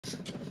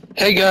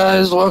Hey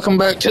guys, welcome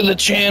back to the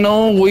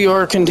channel. We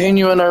are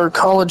continuing our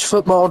college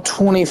football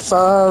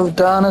 25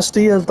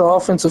 dynasty as the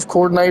offensive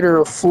coordinator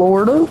of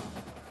Florida.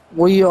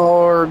 We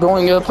are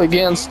going up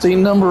against the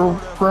number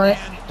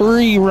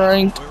 3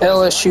 ranked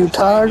LSU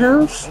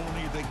Tigers.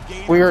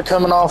 We are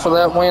coming off of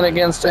that win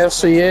against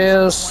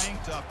FCS,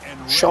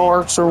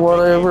 Sharks or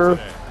whatever.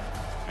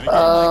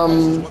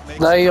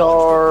 They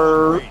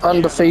are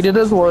undefeated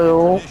as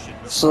well,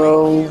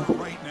 so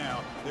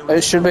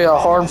it should be a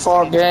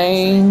hard-fought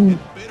game.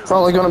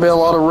 Probably going to be a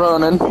lot of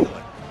running.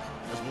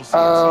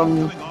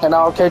 And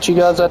I'll catch you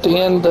guys at the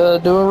end to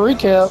do a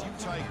recap.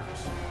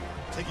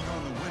 Taking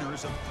on the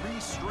winners of 3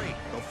 straight,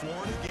 the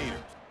Florida Gators.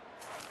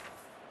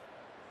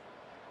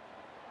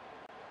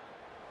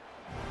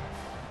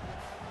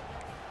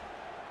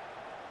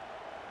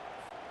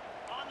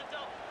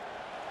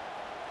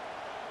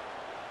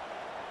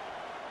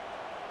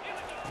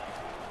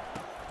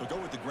 They'll go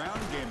with the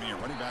ground game here.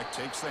 Running back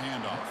takes the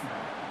handoff.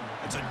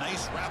 It's a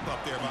nice wrap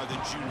up there by the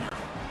junior.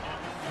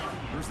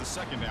 Here's the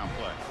second down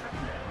play.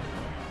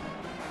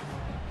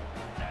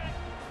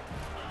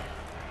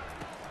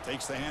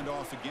 Takes the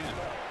handoff again.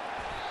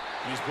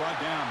 He's brought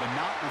down, but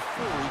not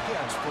before he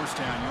gets first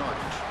down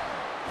yardage.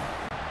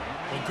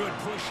 Well, good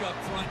push up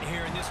front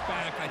here in this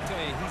back. I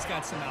tell you, he's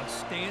got some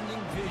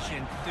outstanding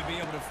vision to be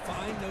able to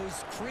find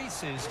those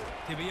creases,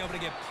 to be able to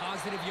get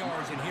positive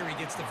yards, and here he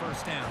gets the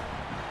first down.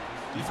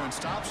 Defense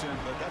stops him,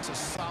 but that's a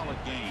solid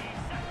gain.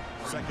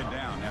 Second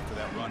down after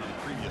that run on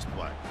the previous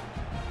play.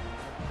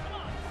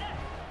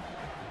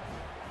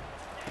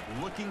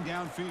 Looking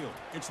downfield.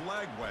 It's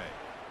Lagway.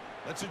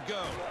 Lets it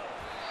go.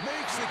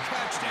 Makes the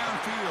catch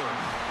downfield.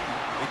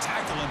 They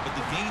tackle him, but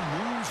the gain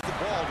moves the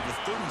ball to the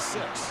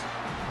 36.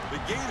 The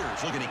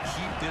Gators looking to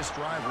keep this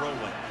drive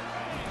rolling.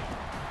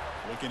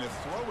 Looking to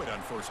throw it on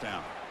first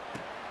down.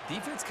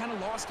 Defense kind of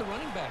lost the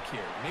running back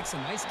here. Makes a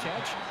nice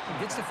catch and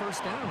gets the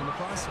first down in the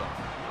process.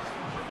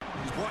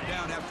 He's brought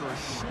down after a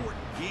short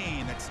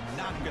gain that's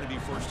not going to be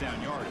first down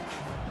yardage.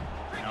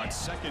 Now it's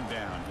second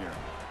down here.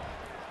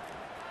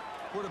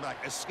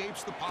 Quarterback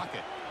escapes the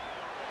pocket.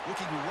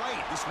 Looking right,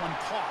 this one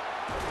caught.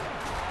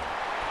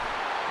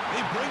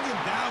 They bring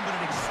him down, but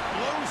an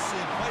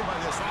explosive play by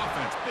this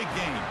offense. Big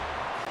gain.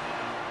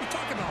 You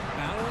talk about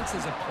balance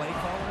as a play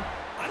caller.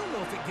 I don't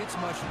know if it gets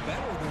much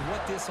better than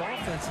what this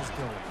offense is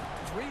doing.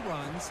 3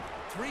 runs,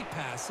 3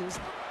 passes,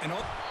 and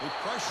all. They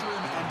pressure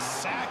him and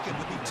sack him,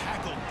 but they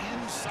tackle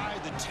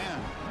inside the 10.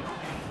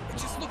 It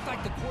just looked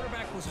like the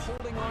quarterback was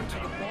holding on to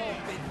the ball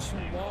a bit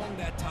too long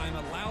that time,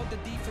 allowed the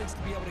defense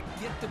to be able to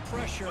get the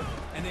pressure,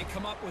 and they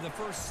come up with the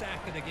first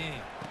sack of the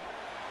game.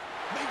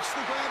 Makes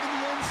the grab in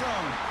the end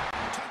zone.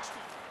 Touchdown.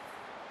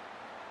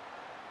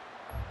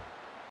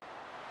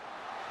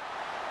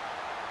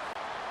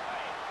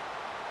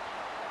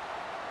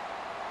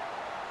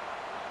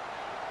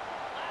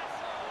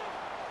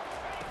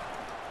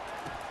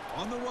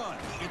 On the run,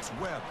 it's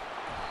Webb.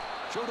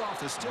 Showed off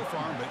the stiff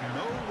arm, but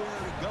nowhere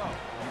to go.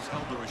 He's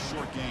held to a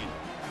short gain.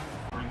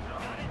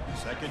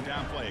 Second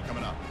down play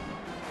coming up.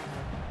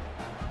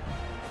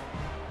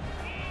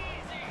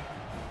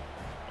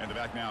 And the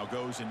back now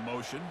goes in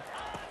motion.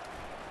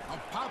 A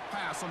pop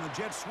pass on the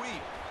jet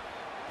sweep.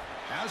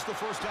 Has the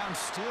first down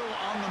still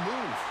on the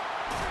move.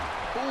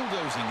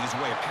 Bulldozing his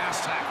way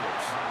past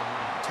tacklers.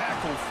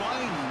 Tackle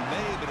finally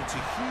made, but it's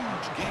a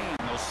huge gain.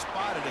 They'll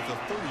spot it at the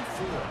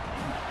 34.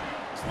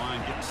 This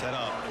line getting set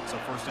up. It's a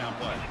first down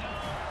play.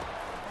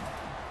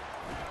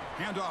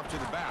 Handoff to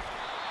the back.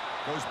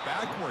 Goes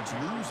backwards,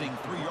 losing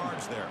 3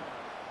 yards there.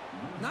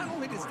 Not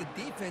only does the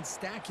defense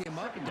stack him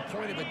up at the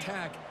point of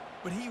attack,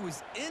 but he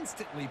was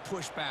instantly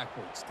pushed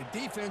backwards. The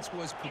defense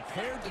was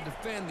prepared to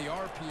defend the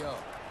RPO.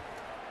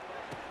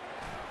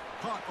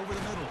 Caught over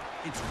the middle.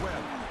 It's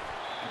Webb.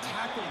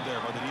 Tackled there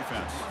by the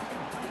defense.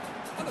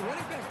 Well, the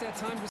running back that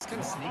time just kind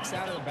of sneaks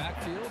out of the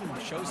backfield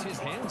and shows his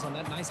hands on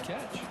that nice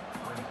catch.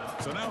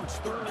 So now it's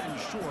 3rd and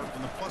short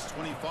from the plus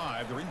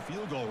 25. They're in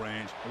field goal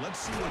range. But let's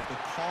see what the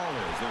call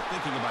is. They're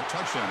thinking about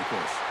touchdown, of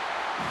course.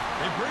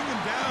 They bring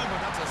him down, but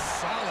that's a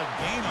solid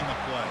gain on the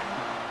play.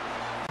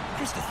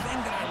 Here's the thing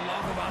that I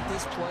love about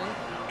this play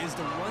is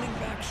the running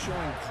back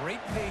showing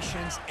great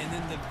patience and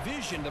then the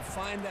vision to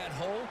find that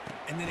hole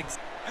and then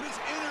and it's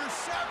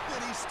intercepted.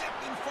 He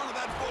stepped in front of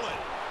that bullet.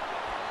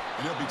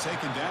 And he'll be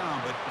taken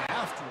down, but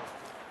after.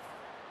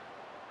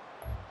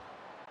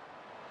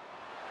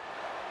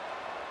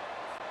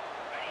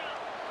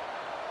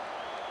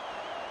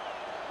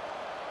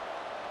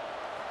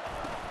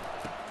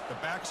 The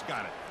back's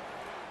got it.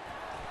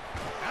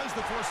 As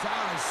the first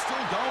down is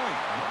still going.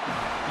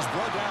 He's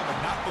brought down,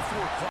 but not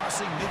before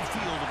crossing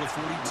midfield of the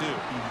 42.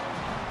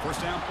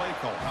 First down play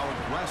call. How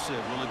aggressive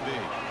will it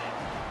be?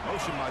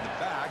 Motion by the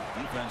back.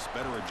 Defense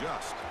better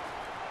adjust.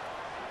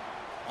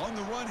 On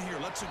the run here.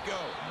 Lets it go.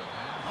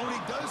 Oh, and he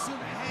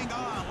doesn't hang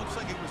on. Looks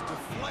like it was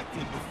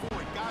deflected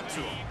before it got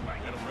to him.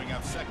 That'll bring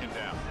up second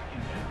down.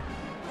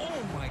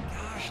 Oh, my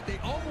gosh. They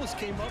almost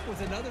came up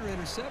with another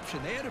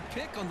interception. They had a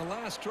pick on the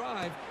last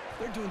drive.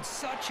 They're doing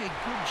such a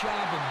good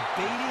job of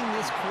baiting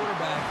this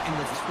quarterback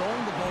into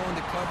throwing the ball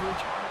into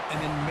coverage.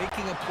 and then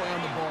making a play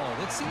on the ball.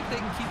 Let's see if they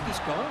can keep this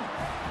going.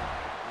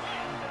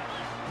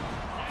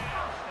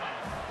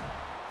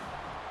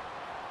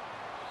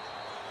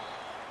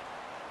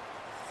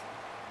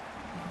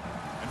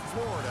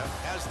 Florida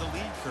has the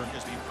lead, Kirk,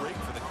 as we break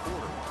for the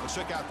quarter. Let's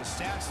check out the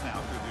stats now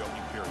through the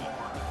opening period.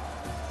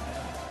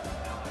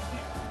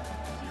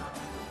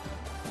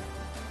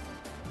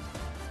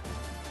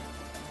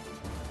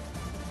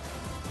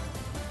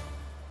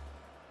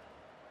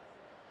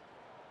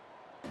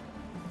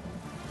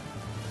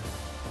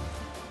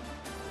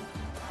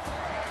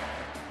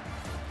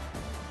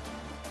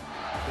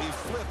 They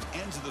flipped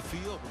ends of the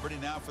field. We're ready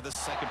now for the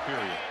second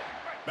period.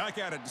 Back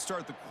at it to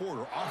start the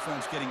quarter.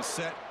 Offense getting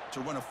set to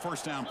run a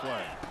first down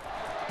play.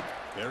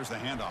 There's the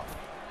handoff.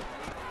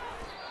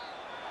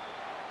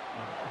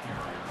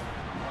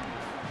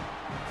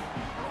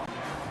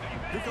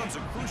 Here comes a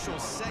crucial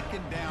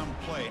second down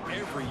play.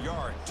 Every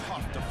yard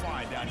tough to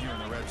find down here in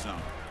the red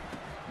zone.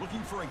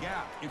 Looking for a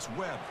gap. It's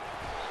Webb.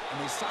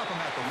 And they stop him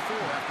at the 4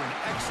 after an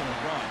excellent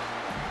run.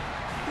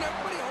 You know,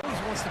 everybody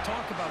always wants to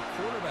talk about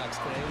quarterbacks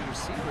today and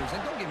receivers.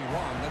 And don't get me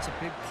wrong, that's a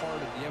big part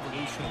of the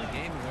evolution of the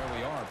game and where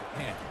we are. But,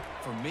 man,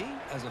 for me,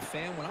 as a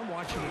fan, when I'm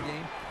watching the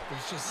game,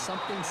 there's just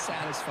something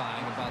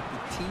satisfying about the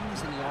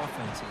teams and the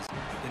offenses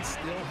that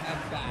still have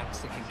backs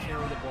that can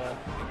carry the ball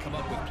and come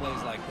up with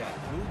plays like that.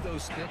 Move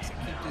those sticks and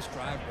keep this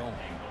drive going.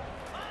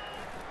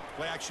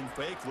 Play action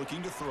fake,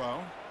 looking to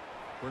throw.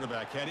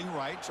 Quarterback heading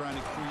right, trying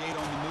to create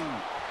on the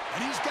move.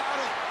 And he's got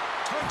it!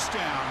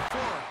 Touchdown,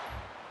 Florida.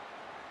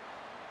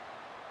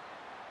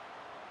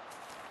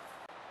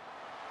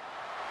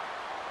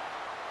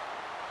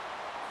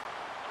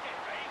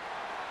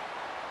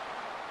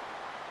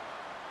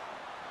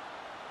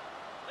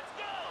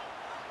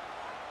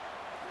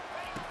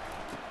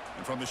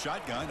 From the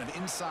shotgun, an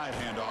inside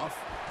handoff.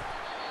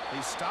 They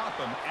stop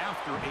him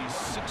after a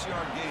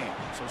 6-yard gain,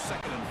 so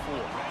 2nd and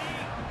 4.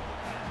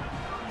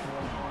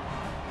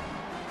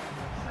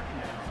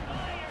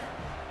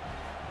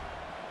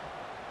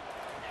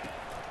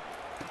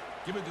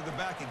 Give it to the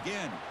back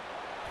again.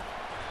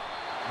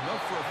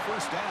 Enough for a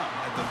first down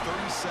at the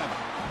 37.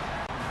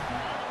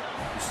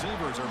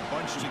 Receivers are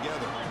bunched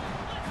together.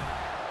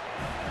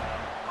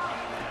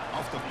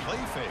 Off the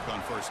play fake on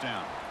first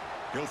down.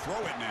 He'll throw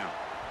it now.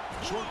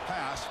 Short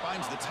pass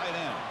finds the tight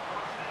end.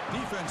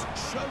 Defense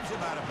shoves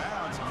him out of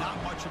bounds. Not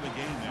much of a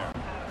gain there.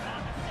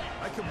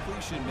 That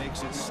completion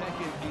makes it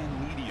 2nd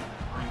and medium.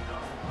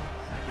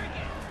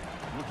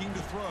 Looking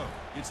to throw.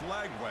 It's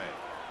Lagway.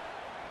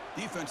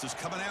 Defense is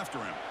coming after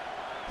him.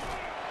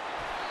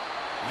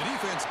 The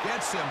defense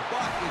gets him,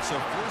 but it's a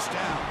first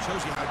down.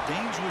 Shows you how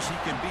dangerous he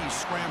can be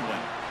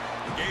scrambling.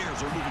 The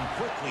Gators are moving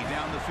quickly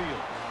down the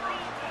field.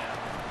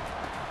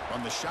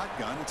 From the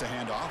shotgun, it's a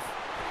handoff.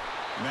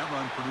 And that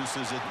run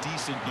produces a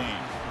decent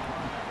gain.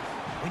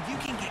 When you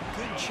can get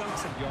good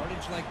chunks of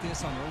yardage like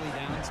this on early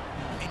downs,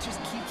 it just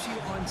keeps you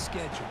on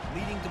schedule,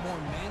 leading to more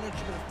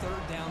manageable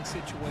third down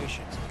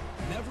situations.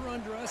 Never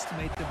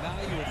underestimate the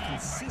value of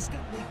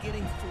consistently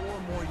getting 4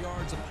 or more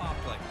yards a pop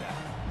like that.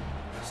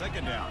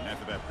 2nd down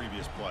after that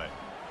previous play.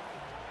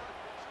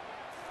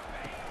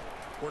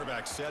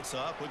 Quarterback sets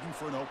up, looking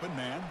for an open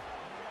man.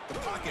 The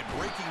pocket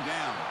breaking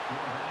down.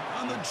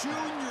 And the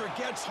junior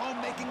gets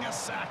home, making a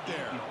sack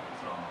there.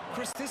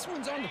 Chris, this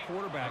one's on the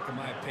quarterback, in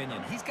my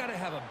opinion. He's got to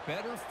have a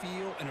better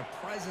feel and a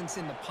presence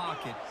in the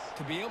pocket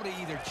to be able to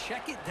either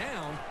check it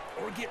down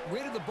or get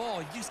rid of the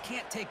ball. You just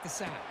can't take the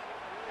sack.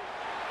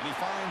 And he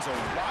finds a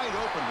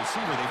wide-open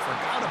receiver. They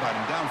forgot about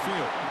him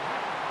downfield.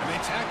 And they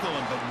tackle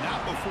him, but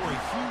not before a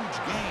huge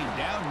gain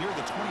down near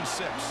the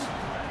 26.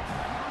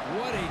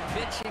 What a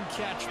pitch and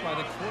catch by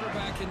the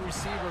quarterback and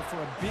receiver for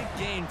a big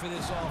gain for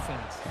this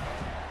offense.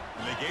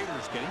 And the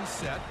Gators getting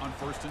set on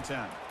 1st and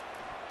 10.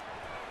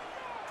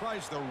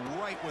 Tries the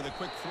right with a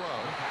quick throw.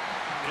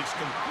 It's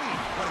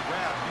complete. What a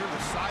grab near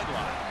the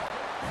sideline.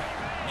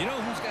 You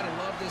know who's got to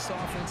love this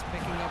offense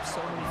picking up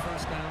so many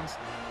first downs?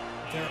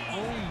 Their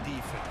own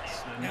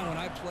defense. Now, when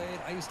I played,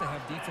 I used to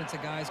have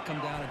defensive guys come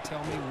down and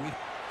tell me we...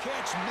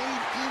 Catch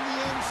made in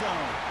the end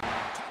zone.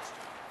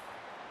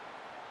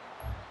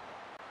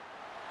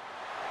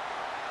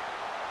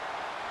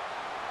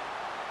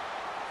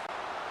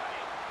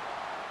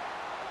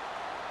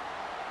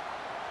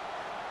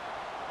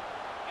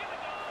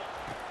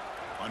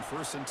 On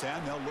 1st and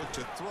 10, they'll look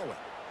to throw it.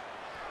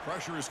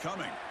 Pressure is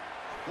coming.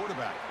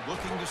 Quarterback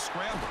looking to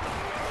scramble.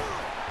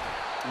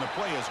 And the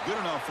play is good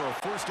enough for a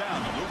first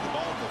down to move the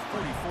ball to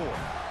 44.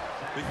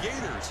 The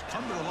Gators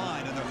come to the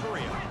line in the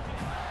hurry up.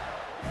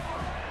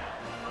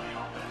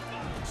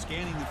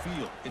 Scanning the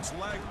field. It's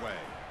Lagway.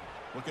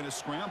 Looking to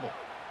scramble.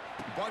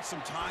 He bought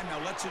some time,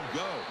 now lets it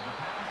go.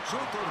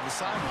 Short throw to the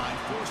sideline,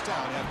 forced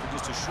out after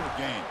just a short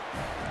gain.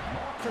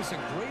 Chris, a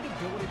great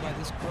ability by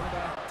this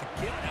quarterback to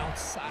get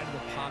outside of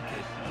the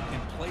pocket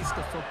and place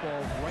the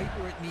football right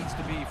where it needs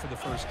to be for the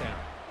first down.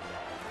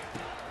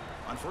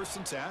 On 1st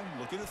and 10,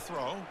 looking to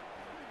throw.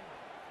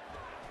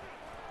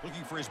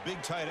 Looking for his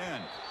big tight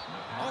end.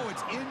 Oh,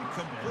 it's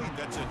incomplete.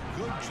 That's a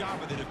good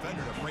job of the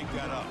defender to break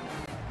that up.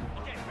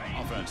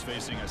 Offense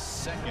facing a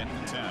 2nd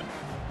and 10.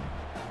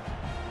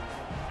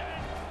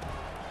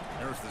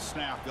 There's the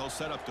snap. They'll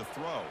set up to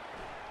throw.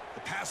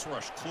 The pass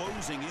rush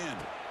closing in.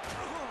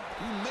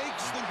 He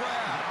makes the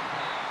grab.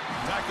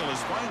 Tackle is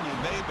finally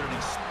made, but an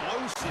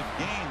explosive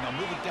gain. They'll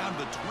move it down to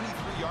the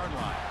 23-yard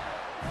line.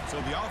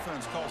 So the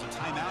offense calls a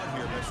timeout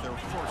here. That's their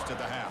first of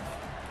the half.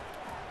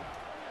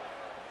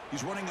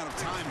 He's running out of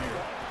time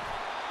here.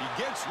 He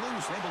gets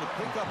loose, able to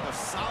pick up a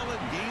solid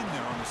gain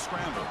there on the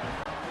scramble.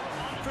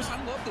 Chris,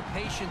 I love the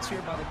patience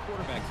here by the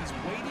quarterback. He's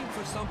waiting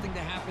for something to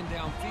happen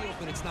downfield,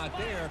 but it's not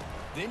there.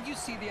 Then you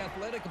see the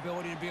athletic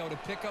ability to be able to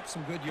pick up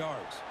some good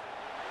yards.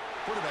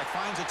 Quarterback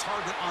finds a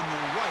target on the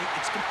right.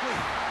 It's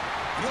complete.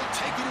 He'll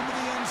take it into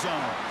the end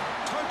zone.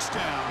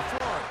 Touchdown,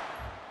 Florida.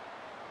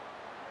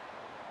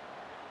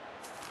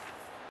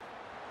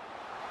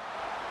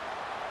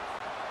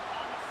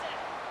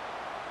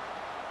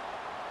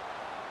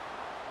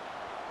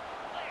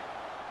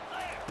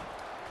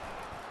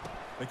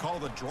 They call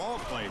the draw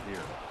play here.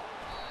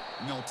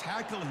 And they'll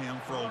tackle him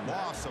for a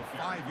loss of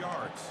 5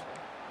 yards.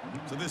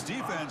 So this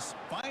defense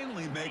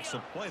finally makes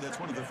a play. That's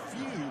one of the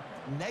few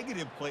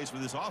negative plays for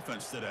this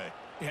offense today.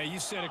 Yeah, you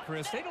said it,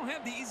 Chris. They don't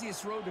have the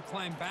easiest road to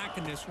climb back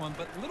in this one,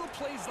 but little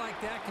plays like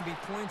that can be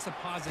points of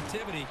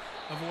positivity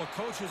of what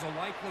coaches will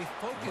likely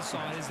focus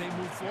on as they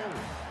move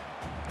forward.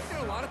 You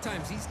know, a lot of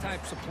times these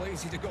types of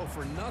plays either go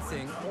for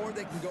nothing or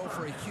they can go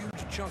for a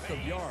huge chunk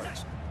of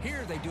yards.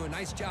 Here they do a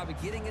nice job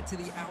of getting it to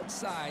the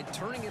outside,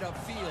 turning it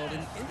upfield,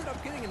 and ended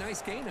up getting a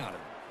nice gain out of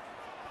it.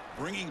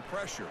 Bringing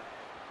pressure.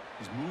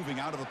 He's moving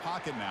out of the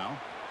pocket now.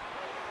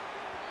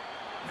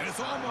 And it's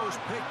almost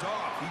picked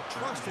off. He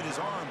trusted his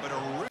arm, but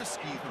a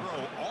risky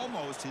throw.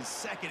 Almost his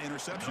second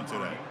interception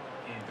today.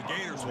 The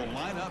Gators will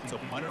line up to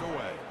punt it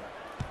away.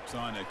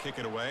 Son to kick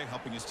it away,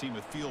 helping his team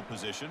with field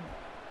position.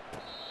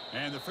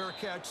 And the fair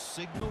catch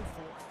signaled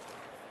for it.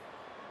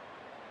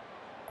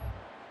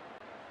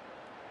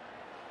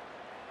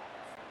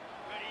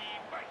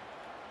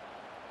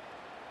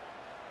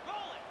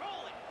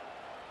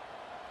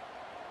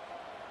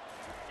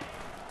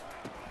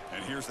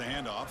 And here's the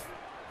handoff.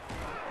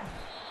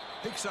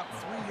 Picks up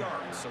 3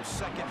 yards, so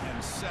 2nd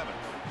and 7.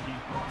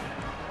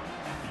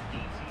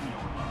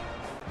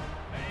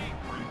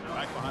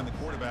 Back behind the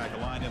quarterback,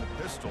 aligned in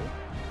a pistol.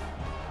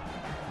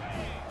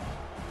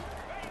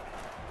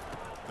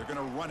 They're going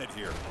to run it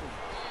here.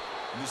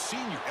 And the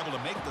senior able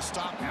to make the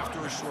stop after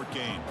a short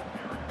gain.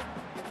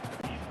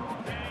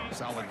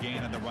 Solid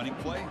gain on the running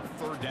play.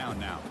 3rd down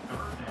now.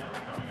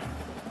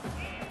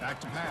 Back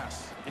to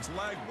pass. It's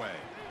Lagway.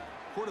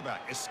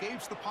 Quarterback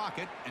escapes the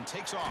pocket and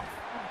takes off.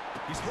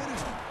 He's hit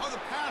his... Oh, the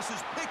pass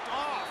is picked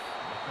off.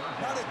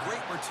 Not a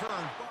great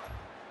return, but...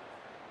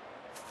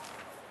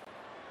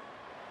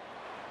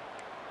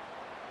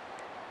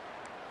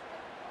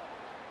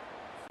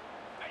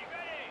 Are you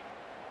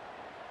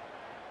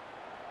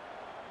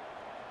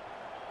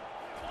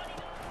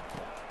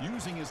ready?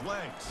 Using his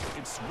legs,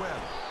 it's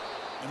Webb.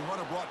 And the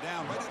runner brought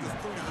down right at the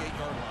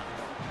 38-yard line.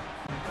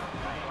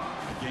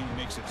 The gain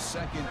makes it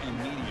 2nd and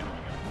medium.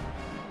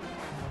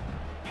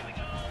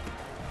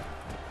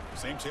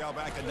 Same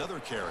tailback, another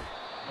carry.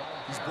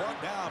 He's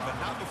brought down, but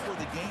not before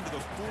the gain to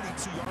the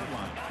 42-yard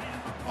line.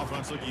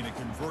 Offense looking to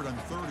convert on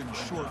 3rd and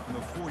short from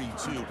the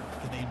 42.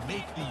 Can they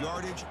make the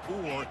yardage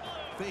or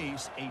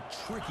face a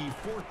tricky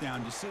 4th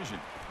down decision?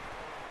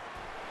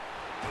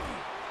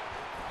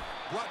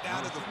 Brought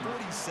down to the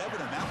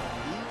 47, and that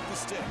will move the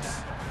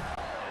sticks.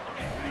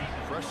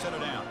 Fresh set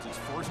of downs. It's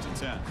 1st and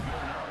 10.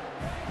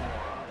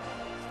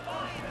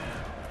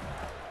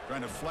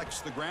 Trying to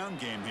flex the ground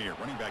game here.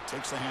 Running back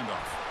takes the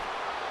handoff.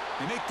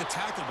 They make the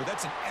tackle, but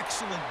that's an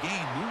excellent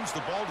gain. Moves the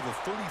ball to the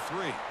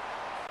 33.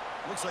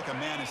 Looks like a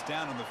man is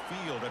down on the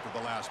field after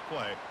the last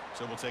play,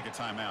 so we'll take a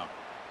timeout.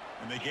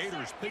 And the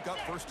Gators pick up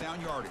 1st down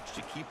yardage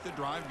to keep the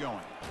drive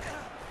going.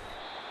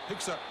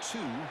 Picks up 2,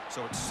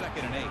 so it's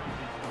 2nd and 8.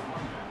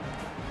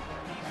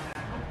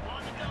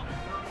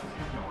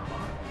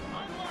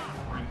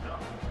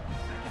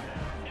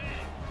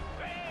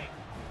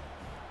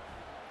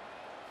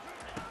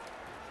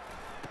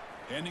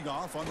 Handing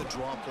off on the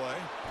draw play.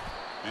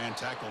 And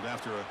tackled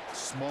after a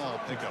small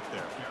pickup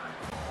there.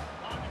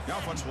 The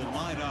offense will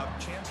line up.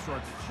 Chance for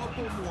a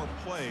couple more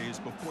plays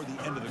before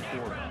the end of the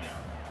quarter.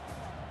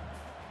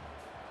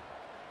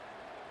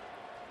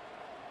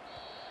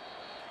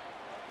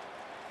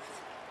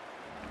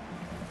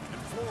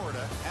 And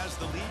Florida has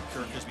the lead,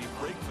 Kirk, as we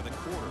break for the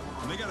quarter.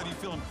 And they got to be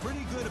feeling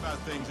pretty good about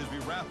things as we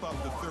wrap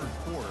up the 3rd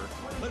quarter.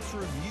 Let's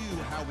review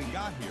how we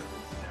got here.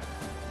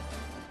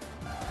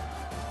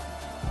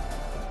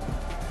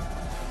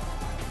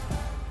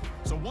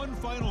 So one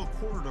final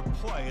quarter to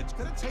play. It's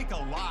going to take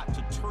a lot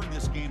to turn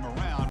this game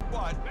around,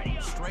 but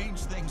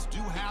strange things do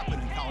happen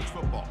in college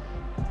football.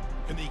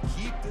 Can they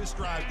keep this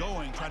drive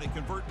going, trying to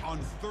convert on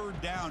 3rd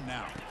down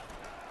now?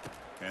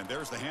 And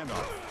there's the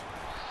handoff.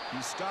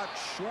 He stopped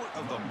short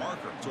of the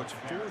marker, so it's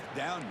 4th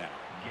down now.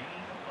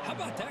 How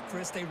about that,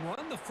 Chris? They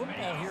run the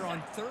football here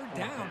on 3rd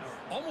down,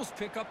 almost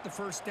pick up the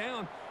 1st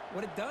down.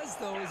 What it does,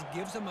 though, is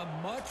gives them a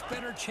much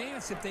better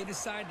chance if they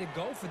decide to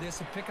go for this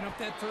of picking up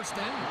that 1st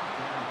down.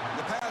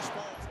 The pass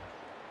ball.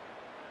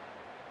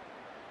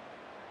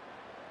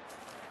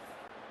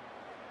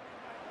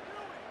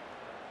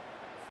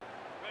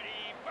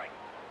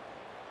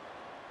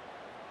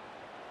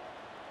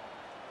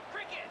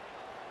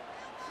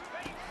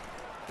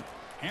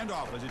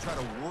 Handoff as they try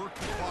to work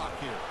the clock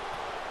here.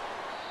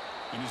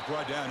 And he's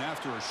brought down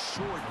after a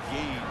short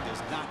gain.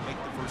 Does not make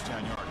the first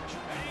down yardage.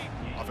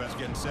 Offense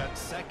getting set.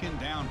 Second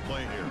down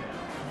play here.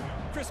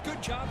 Chris,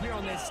 good job here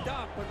on that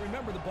stop, but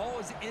remember the ball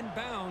is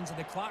inbounds and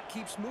the clock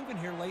keeps moving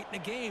here late in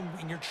the game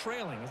and you're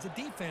trailing. As a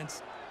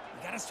defense,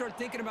 you got to start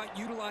thinking about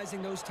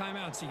utilizing those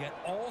timeouts. You got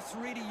all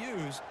three to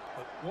use,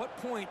 but what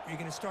point are you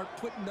going to start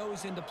putting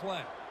those into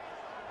play?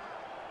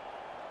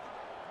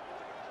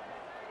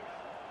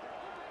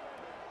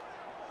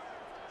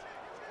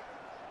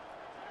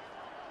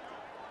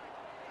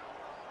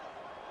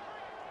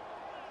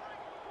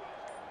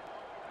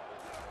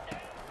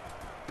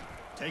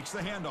 Takes the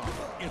handoff.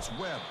 It's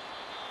Webb.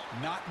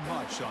 Not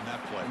much on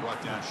that play.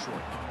 Brought down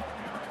short.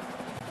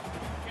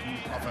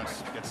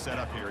 Offense gets set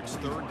up here. It's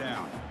third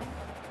down.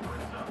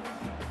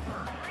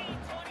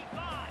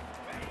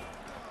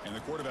 And the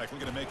quarterback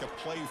looking to make a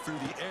play through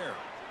the air.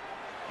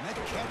 And that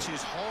catch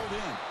is hauled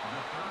in.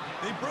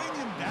 They bring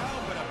him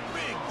down, but a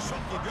big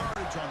chunk of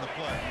yardage on the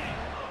play.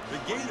 The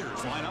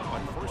Gators line up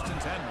on 1st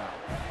and 10 now.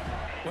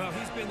 Well,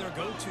 he's been their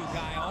go-to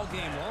guy all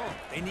game long.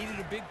 They needed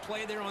a big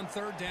play there on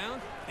third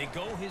down. They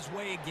go his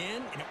way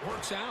again, and it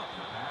works out.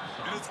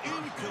 And it's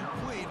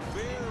incomplete,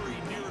 very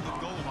near the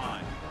goal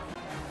line.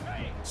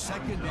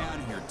 Second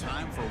down here.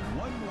 Time for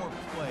one more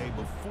play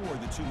before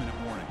the 2-minute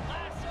warning.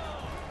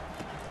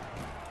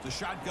 The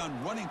shotgun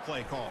running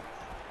play call.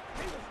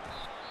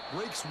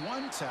 Breaks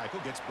one tackle,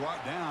 gets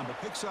brought down,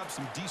 but picks up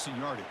some decent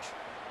yardage.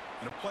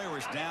 And a player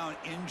is down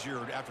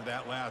injured after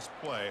that last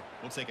play.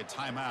 We'll take a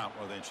timeout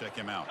while they check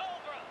him out.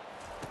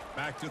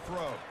 Back to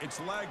throw. It's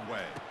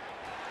Lagway.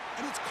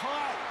 And it's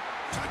caught.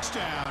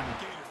 Touchdown,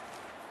 Gators.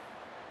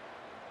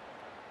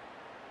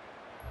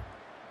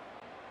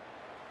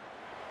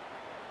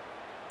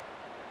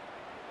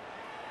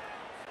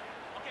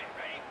 Okay,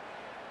 ready?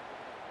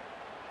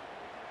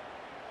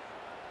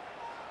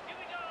 Here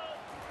we go.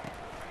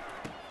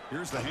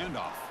 Here's the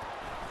handoff.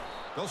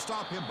 They'll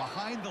stop him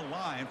behind the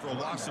line for a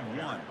loss of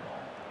 1.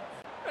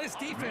 This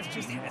defense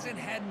just hasn't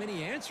had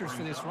many answers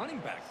for this running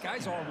back.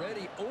 Guy's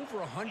already over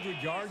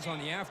 100 yards on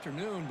the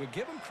afternoon, but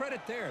give him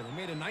credit there. They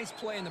made a nice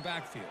play in the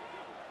backfield.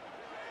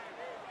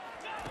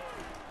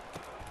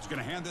 He's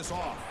going to hand this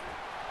off.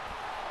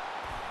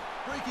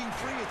 Breaking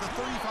free at the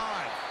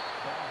 35.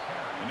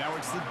 And now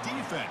it's the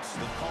defense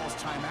that calls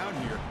timeout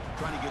here,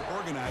 trying to get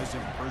organized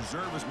and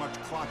preserve as much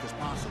clock as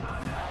possible.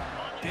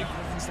 Big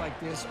runs like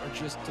this are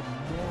just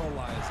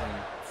demoralizing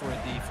for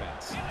a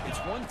defense. It's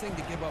one thing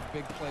to give up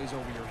big plays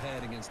over your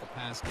head against the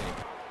pass game.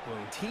 When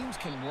teams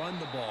can run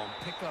the ball and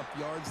pick up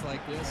yards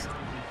like this,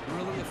 it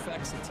really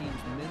affects the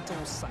team's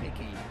mental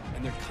psyche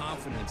and their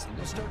confidence. And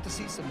you'll start to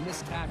see some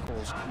missed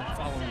tackles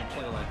following a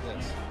play like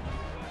this.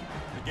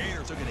 The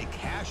Gators are going to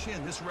cash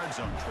in this red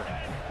zone trip.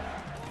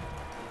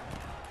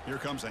 Here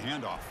comes a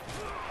handoff.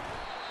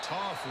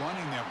 Tough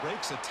running there.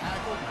 Breaks a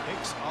tackle and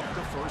picks up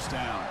the first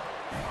down.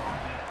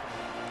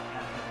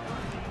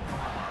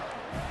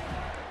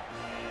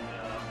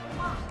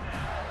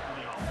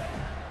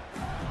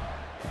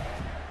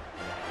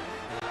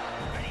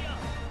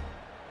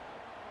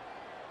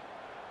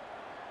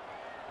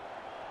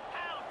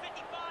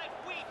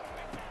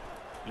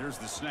 Here's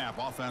the snap.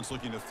 Offense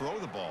looking to throw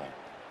the ball.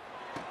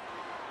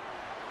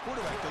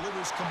 Quarterback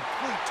delivers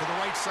complete to the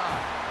right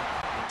side.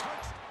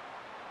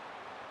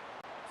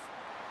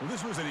 Well,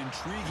 this was an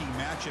intriguing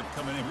matchup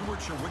coming in. We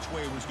weren't sure which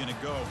way it was going to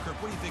go.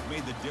 Kirk, what do you think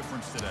made the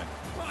difference today?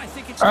 Well, I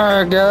think it's All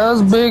right,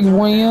 guys, big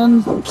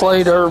win.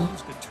 Played our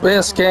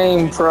best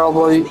game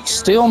probably.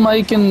 Still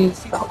making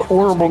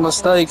horrible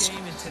mistakes.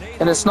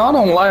 And it's not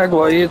on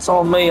Lagway, it's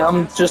on me.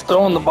 I'm just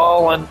throwing the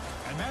ball and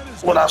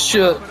what I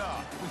should.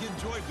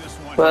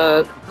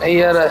 But he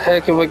had a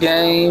heck of a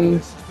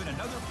game.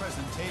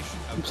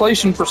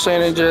 Completion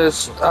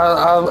percentages,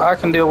 I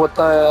can deal with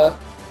that.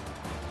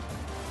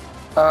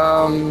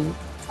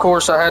 Of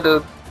course, I had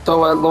to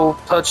throw that little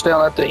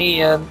touchdown at the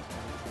end.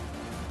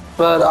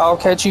 But I'll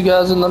catch you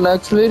guys in the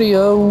next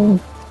video.